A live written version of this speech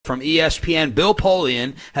from ESPN. Bill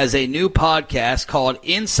Polian has a new podcast called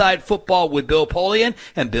Inside Football with Bill Polian,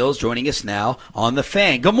 and Bill's joining us now on The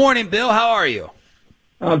Fan. Good morning, Bill. How are you?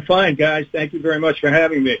 I'm fine, guys. Thank you very much for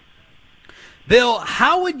having me. Bill,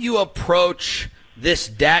 how would you approach this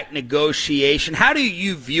Dak negotiation? How do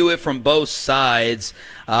you view it from both sides?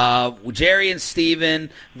 Jerry and Steven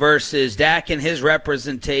versus Dak and his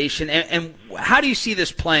representation. And how do you see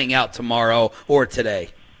this playing out tomorrow or today?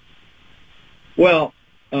 Well,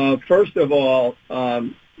 first of all,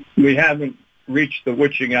 we haven't reached the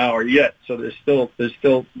witching hour yet, so there's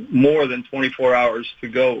still more than 24 hours to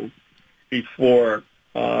go before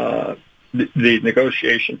the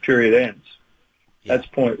negotiation period ends. Yeah. That's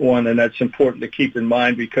point one, and that's important to keep in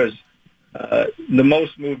mind because the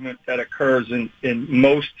most movement that occurs in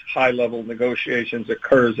most high-level negotiations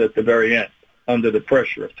occurs at the very end, under the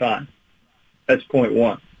pressure of time. That's point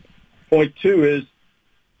one. Point two is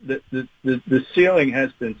the ceiling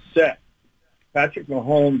has been set. Patrick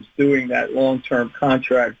Mahomes doing that long-term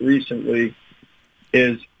contract recently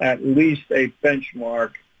is at least a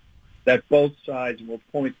benchmark that both sides will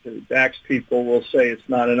point to. Dak's people will say it's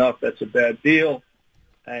not enough, that's a bad deal.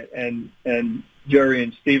 And Jerry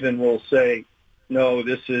and Steven will say, no,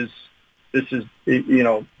 this is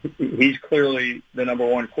he's clearly the number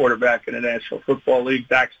one quarterback in the National Football League.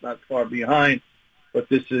 Dak's not far behind, but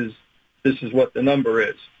this is what the number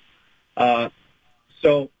is.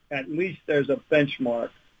 So at least there's a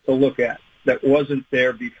benchmark to look at that wasn't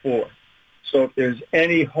there before. So if there's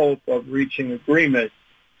any hope of reaching agreement,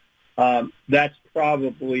 that's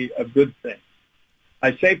probably a good thing.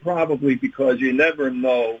 I say probably because you never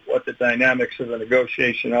know what the dynamics of the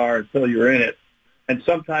negotiation are until you're in it. And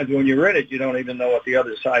sometimes when you're in it, you don't even know what the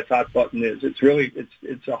other side's hot button is.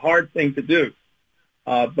 It's a hard thing to do.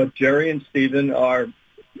 But Jerry and Steven are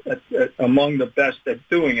among the best at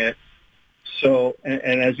doing it. So, and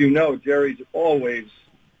as you know, Jerry's always,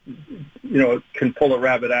 can pull a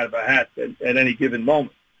rabbit out of a hat at any given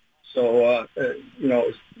moment. So,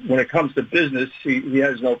 when it comes to business, he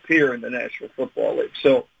has no peer in the National Football League.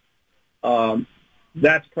 So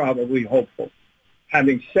that's probably hopeful.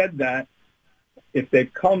 Having said that, if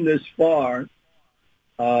they've come this far,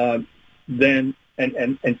 then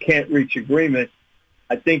and can't reach agreement,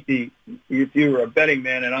 I think if you were a betting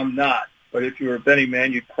man, and I'm not, but if you were a betting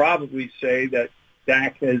man, you'd probably say that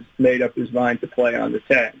Dak has made up his mind to play on the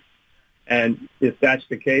tag. And if that's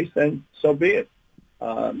the case, then so be it.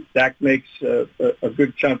 Dak makes a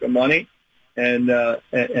good chunk of money, and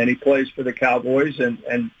he plays for the Cowboys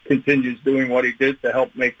and continues doing what he did to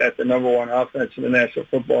help make that the number one offense in the National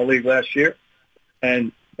Football League last year.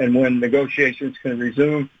 And when negotiations can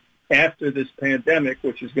resume after this pandemic,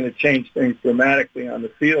 which is going to change things dramatically on the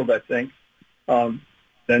field, I think,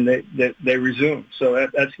 then they resume. So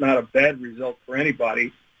that's not a bad result for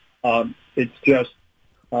anybody. It's just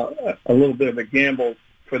a little bit of a gamble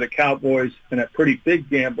for the Cowboys and a pretty big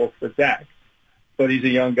gamble for Dak. But he's a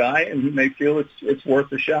young guy, and he may feel it's worth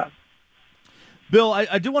a shot. Bill,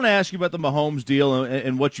 I do want to ask you about the Mahomes deal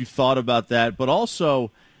and what you thought about that, but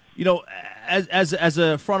also, as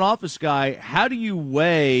a front office guy, how do you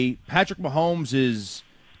weigh Patrick Mahomes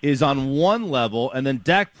is on one level, and then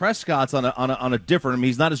Dak Prescott's on a different? I mean,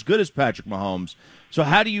 he's not as good as Patrick Mahomes. So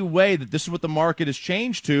how do you weigh that this is what the market has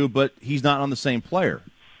changed to, but he's not on the same player?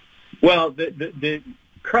 Well, the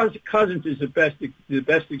Cousins is the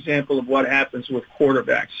best example of what happens with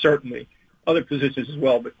quarterbacks, certainly. Other positions as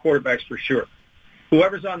well, but quarterbacks for sure.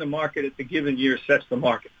 Whoever's on the market at the given year sets the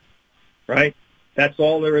market, right? That's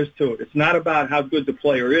all there is to it. It's not about how good the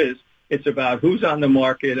player is. It's about who's on the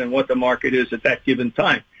market and what the market is at that given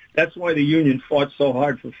time. That's why the union fought so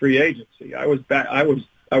hard for free agency. I was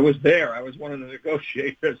there. I was one of the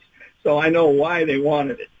negotiators, so I know why they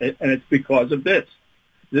wanted it, and it's because of this.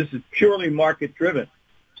 This is purely market-driven.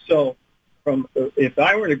 So if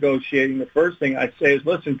I were negotiating, the first thing I'd say is,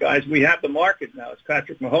 listen, guys, we have the market now. It's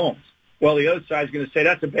Patrick Mahomes. Well, the other side's going to say,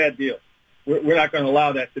 that's a bad deal. We're not going to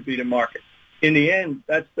allow that to be the market. In the end,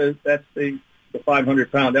 that's the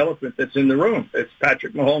 500-pound elephant that's in the room. It's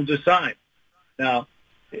Patrick Mahomes' sign. Now,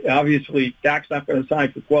 obviously, Dak's not going to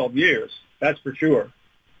sign for 12 years. That's for sure.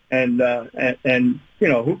 And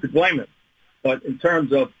who could blame him? But in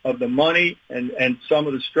terms of the money and some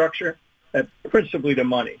of the structure, principally the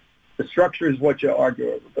money. The structure is what you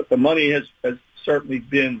argue over, but the money has certainly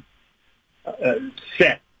been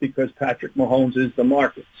set because Patrick Mahomes is the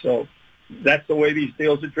market. So that's the way these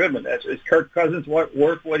deals are driven. Is Kirk Cousins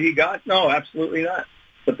worth what he got? No, absolutely not.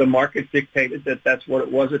 But the market dictated that that's what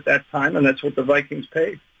it was at that time, and that's what the Vikings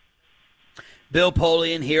paid. Bill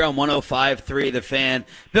Polian here on 105.3 The Fan.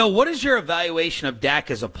 Bill, what is your evaluation of Dak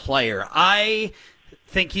as a player? I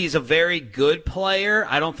think he's a very good player.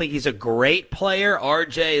 I don't think he's a great player.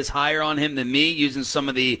 RJ is higher on him than me using some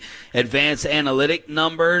of the advanced analytic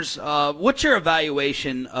numbers. What's your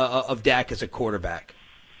evaluation of Dak as a quarterback?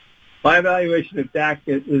 My evaluation of Dak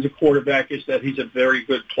as a quarterback is that he's a very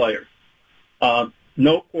good player.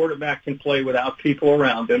 No quarterback can play without people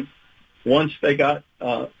around him. Once they got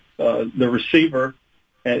the receiver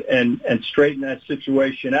and straightened that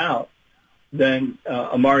situation out, then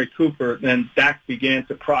Amari Cooper, then Dak began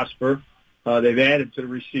to prosper. They've added to the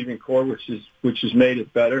receiving core, which has made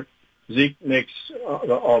it better. Zeke makes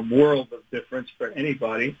a world of difference for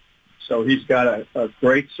anybody. So he's got a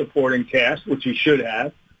great supporting cast, which he should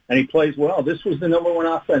have, and he plays well. This was the number one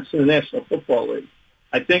offense in the National Football League.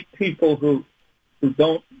 I think people who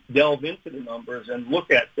don't delve into the numbers and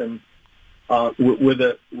look at them with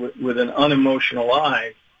an unemotional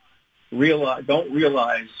eye don't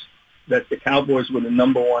realize that the Cowboys were the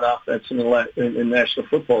number one offense in the National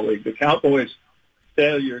Football League. The Cowboys'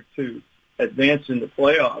 failure to advance in the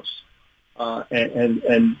playoffs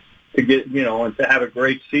and to get and to have a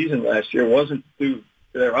great season last year wasn't due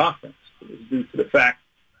to their offense. It was due to the fact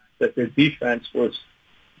that their defense was,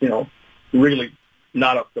 really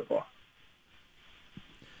not up to par.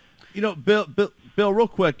 Bill, real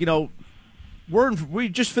quick, we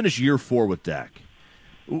just finished year 4 with Dak.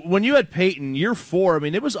 When you had Peyton, year 4,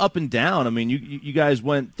 it was up and down. You guys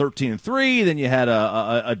went 13-3, then you had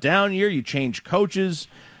a down year. You changed coaches.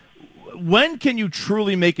 When can you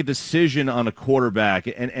truly make a decision on a quarterback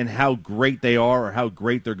and how great they are or how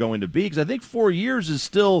great they're going to be? Because I think 4 years is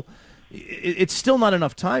still not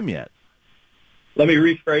enough time yet. Let me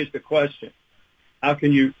rephrase the question. How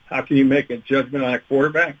can you make a judgment on a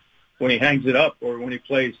quarterback? When he hangs it up or when he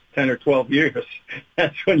plays 10 or 12 years,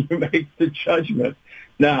 that's when you make the judgment.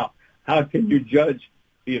 Now, how can you judge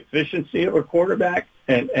the efficiency of a quarterback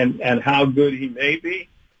and how good he may be?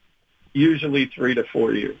 Usually 3 to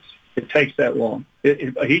 4 years. It takes that long.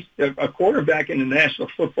 He's a quarterback in the National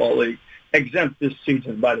Football League, exempt this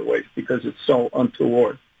season, by the way, because it's so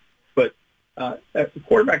untoward. But a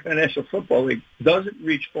quarterback in the National Football League doesn't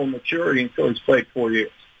reach full maturity until he's played 4 years.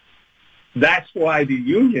 That's why the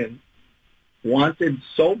union wanted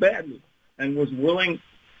so badly and was willing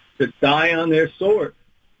to die on their sword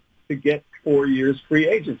to get 4 years free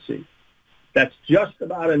agency. That's just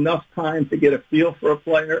about enough time to get a feel for a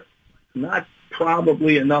player, not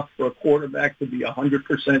probably enough for a quarterback to be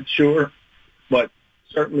 100% sure, but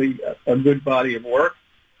certainly a good body of work.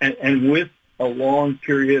 And with a long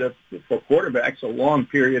period for quarterbacks, a long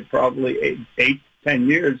period, probably 8-10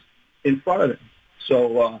 years in front of them.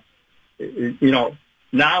 So,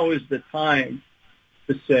 now is the time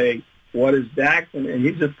to say, what is Dak? And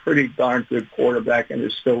he's a pretty darn good quarterback, and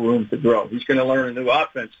there's still room to grow. He's going to learn a new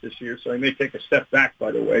offense this year, so he may take a step back,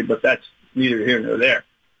 by the way, but that's neither here nor there.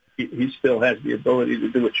 He still has the ability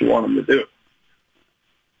to do what you want him to do.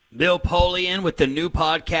 Bill Polian with the new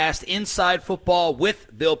podcast, Inside Football with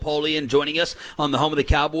Bill Polian, joining us on the home of the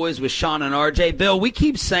Cowboys with Sean and RJ. Bill, we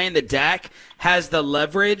keep saying that Dak has the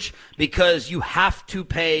leverage because you have to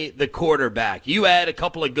pay the quarterback. You had a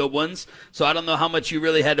couple of good ones, so I don't know how much you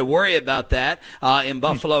really had to worry about that in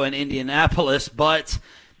Buffalo and Indianapolis. But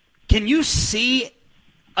can you see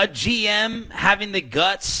a GM having the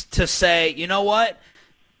guts to say, you know what?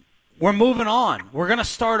 We're moving on. We're going to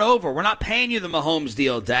start over. We're not paying you the Mahomes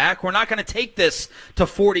deal, Dak. We're not going to take this to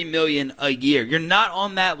 $40 million a year. You're not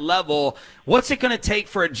on that level. What's it going to take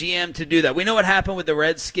for a GM to do that? We know what happened with the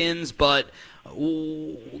Redskins, but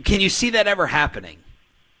can you see that ever happening?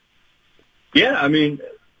 Yeah,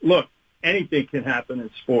 look, anything can happen in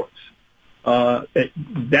sports.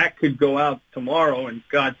 That could go out tomorrow and,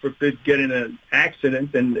 God forbid, get in an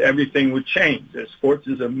accident and everything would change. Sports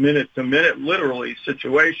is a minute-to-minute, literally,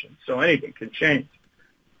 situation, so anything can change.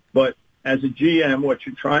 But as a GM, what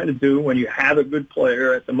you're trying to do when you have a good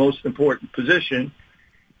player at the most important position,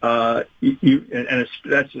 that's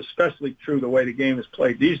especially true the way the game is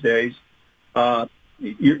played these days,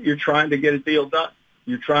 you're trying to get a deal done.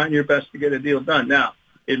 You're trying your best to get a deal done. Now,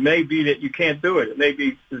 it may be that you can't do it. It may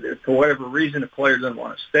be, for whatever reason, a player doesn't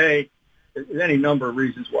want to stay. There's any number of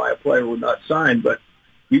reasons why a player would not sign, but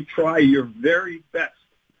you try your very best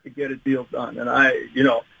to get a deal done. And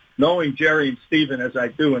knowing Jerry and Steven as I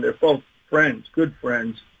do, and they're both friends, good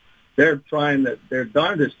friends, they're trying their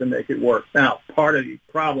darndest to make it work. Now, part of the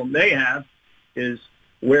problem they have is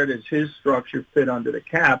where does his structure fit under the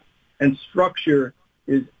cap? And structure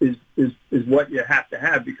is what you have to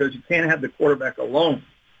have, because you can't have the quarterback alone.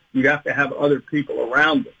 You have to have other people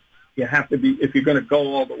around him. You have to be, if you're going to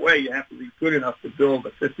go all the way, you have to be good enough to build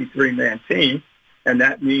a 53-man team, and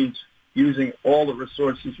that means using all the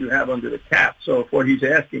resources you have under the cap. So if what he's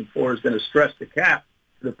asking for is going to stress the cap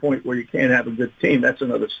to the point where you can't have a good team, that's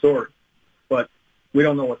another story. But we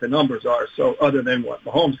don't know what the numbers are, so other than what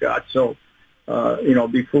Mahomes got. So,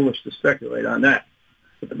 it'd be foolish to speculate on that.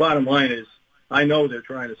 But the bottom line is, I know they're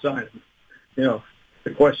trying to sign him.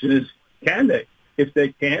 The question is, can they? If they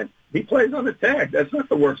can't, he plays on the tag. That's not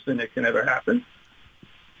the worst thing that can ever happen.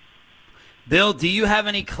 Bill, do you have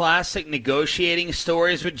any classic negotiating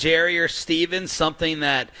stories with Jerry or Steven? Something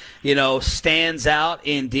that, stands out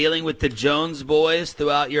in dealing with the Jones boys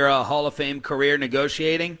throughout your Hall of Fame career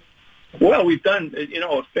negotiating? Well, we've done,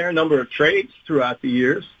 a fair number of trades throughout the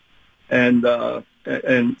years. And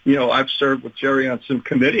I've served with Jerry on some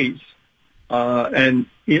committees. What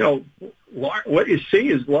you see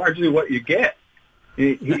is largely what you get.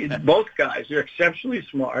 Both guys are exceptionally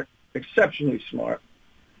smart.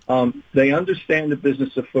 They understand the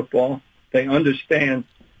business of football. They understand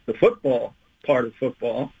the football part of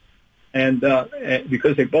football, and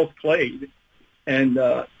because they both played, and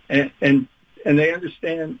they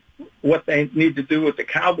understand what they need to do with the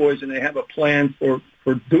Cowboys, and they have a plan for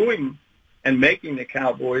doing and making the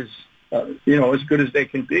Cowboys, as good as they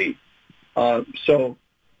can be. So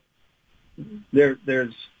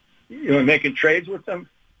there's making trades with them,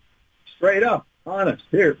 straight up, honest.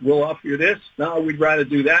 Here, we'll offer you this. No, we'd rather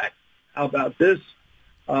do that. How about this?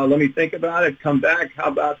 Let me think about it. Come back. How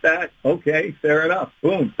about that? Okay, fair enough.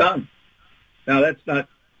 Boom, done. Now that's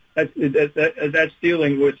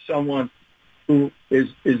dealing with someone who is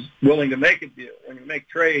willing to make a deal. When you make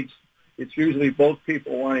trades, it's usually both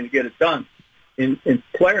people wanting to get it done. In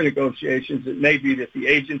player negotiations, it may be that the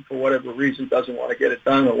agent, for whatever reason, doesn't want to get it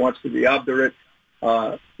done or wants to be obdurate.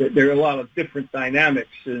 There are a lot of different dynamics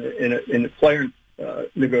in the player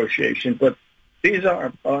negotiation, but these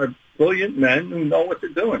are brilliant men who know what they're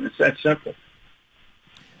doing. It's that simple.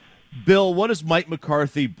 Bill, what does Mike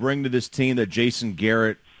McCarthy bring to this team that Jason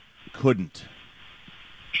Garrett couldn't?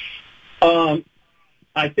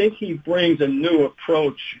 I think he brings a new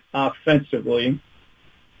approach offensively,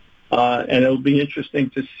 and it'll be interesting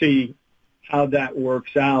to see how that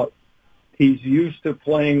works out. He's used to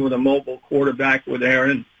playing with a mobile quarterback with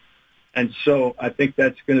Aaron, and so I think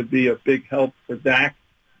that's going to be a big help for Dak.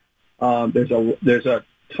 There's a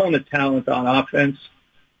ton of talent on offense.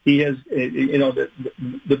 He has,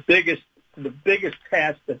 the biggest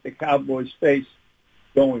task that the Cowboys face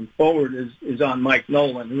going forward is on Mike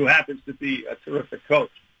Nolan, who happens to be a terrific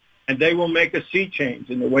coach, and they will make a sea change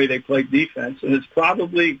in the way they play defense, and it's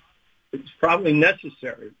probably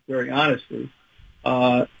necessary, very honestly.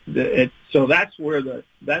 So that's where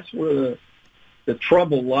the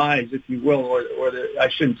trouble lies, if you will, or I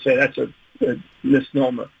shouldn't say that's a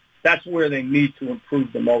misnomer. That's where they need to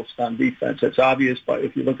improve the most on defense. It's obvious, but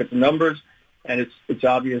if you look at the numbers, and it's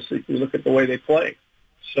obvious if you look at the way they play.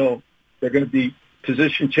 So they're going to be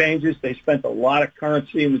position changes. They spent a lot of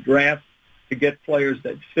currency in the draft to get players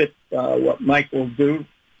that fit what Mike will do.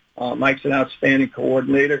 Mike's an outstanding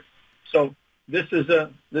coordinator. So this is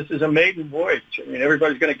a maiden voyage. I mean,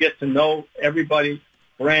 everybody's going to get to know everybody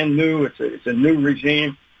brand new. It's a new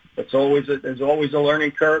regime. There's always a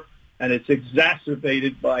learning curve, and it's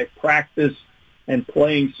exacerbated by practice and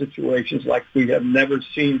playing situations like we have never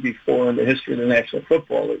seen before in the history of the National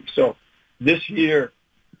Football League. So this year,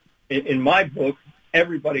 in my book,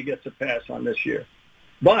 everybody gets a pass on this year.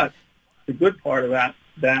 But the good part of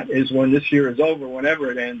that is when this year is over,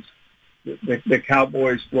 whenever it ends, the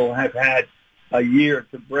Cowboys will have had a year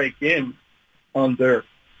to break in under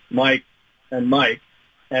Mike,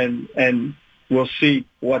 and we'll see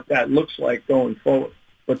what that looks like going forward.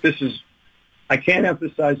 But I can't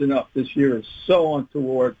emphasize enough, this year is so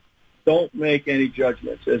untoward. Don't make any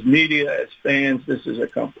judgments. As media, as fans, this is a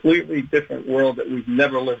completely different world that we've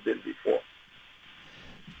never lived in before.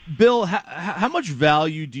 Bill, how much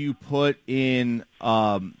value do you put in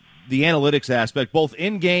the analytics aspect, both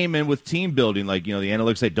in-game and with team building? Like, the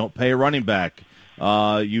analytics say don't pay a running back.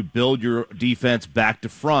 You build your defense back to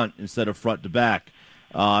front instead of front to back.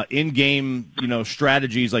 In-game,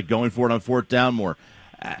 strategies like going for it on fourth down more.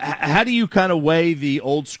 How do you kind of weigh the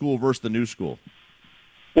old school versus the new school?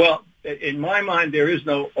 Well, in my mind, there is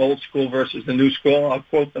no old school versus the new school. I'll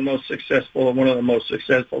quote one of the most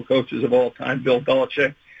successful coaches of all time, Bill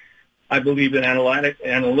Belichick. I believe in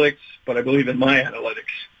analytics, but I believe in my analytics.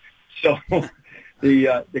 So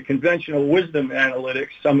the conventional wisdom analytics,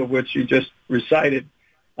 some of which you just recited,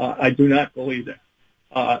 I do not believe in.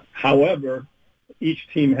 However, each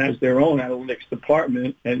team has their own analytics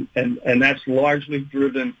department, and that's largely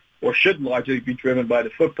driven, or should largely be driven, by the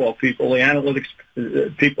football people. The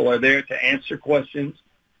analytics people are there to answer questions,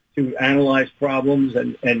 to analyze problems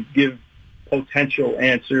and give potential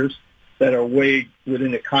answers that are weighed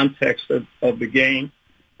within the context of the game.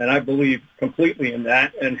 And I believe completely in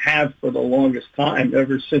that and have for the longest time,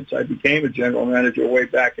 ever since I became a general manager way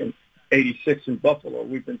back in 86 in Buffalo.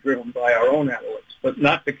 We've been driven by our own analytics, but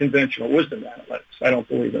not the conventional wisdom analytics. I don't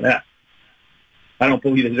believe in that. I don't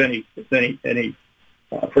believe there's any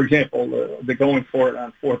for example, the going for it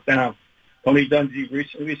on fourth down. Tony Dungy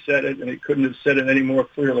recently said it, and he couldn't have said it any more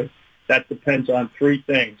clearly. That depends on three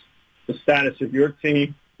things: the status of your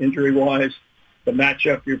team, injury-wise, the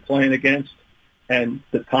matchup you're playing against, and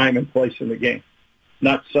the time and place in the game,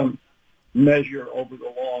 not some measure over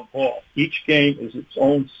the long haul. Each game is its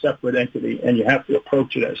own separate entity, and you have to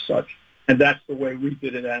approach it as such. And that's the way we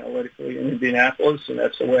did it analytically in Indianapolis, and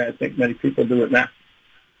that's the way I think many people do it now.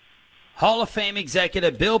 Hall of Fame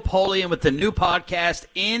executive Bill Polian with the new podcast,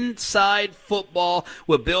 Inside Football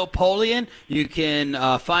with Bill Polian. You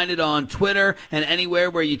can find it on Twitter and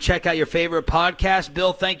anywhere where you check out your favorite podcast.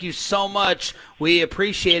 Bill, thank you so much. We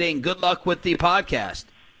appreciate it, and good luck with the podcast.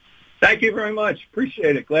 Thank you very much.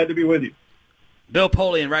 Appreciate it. Glad to be with you. Bill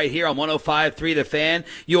Polian right here on 105.3 The Fan.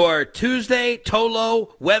 Your Tuesday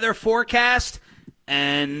Tolo weather forecast,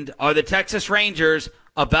 and are the Texas Rangers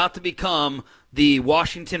about to become the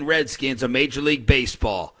Washington Redskins of Major League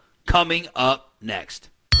Baseball? Coming up next.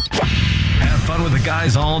 Have fun with the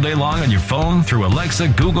guys all day long on your phone, through Alexa,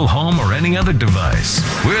 Google Home, or any other device.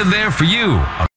 We're there for you.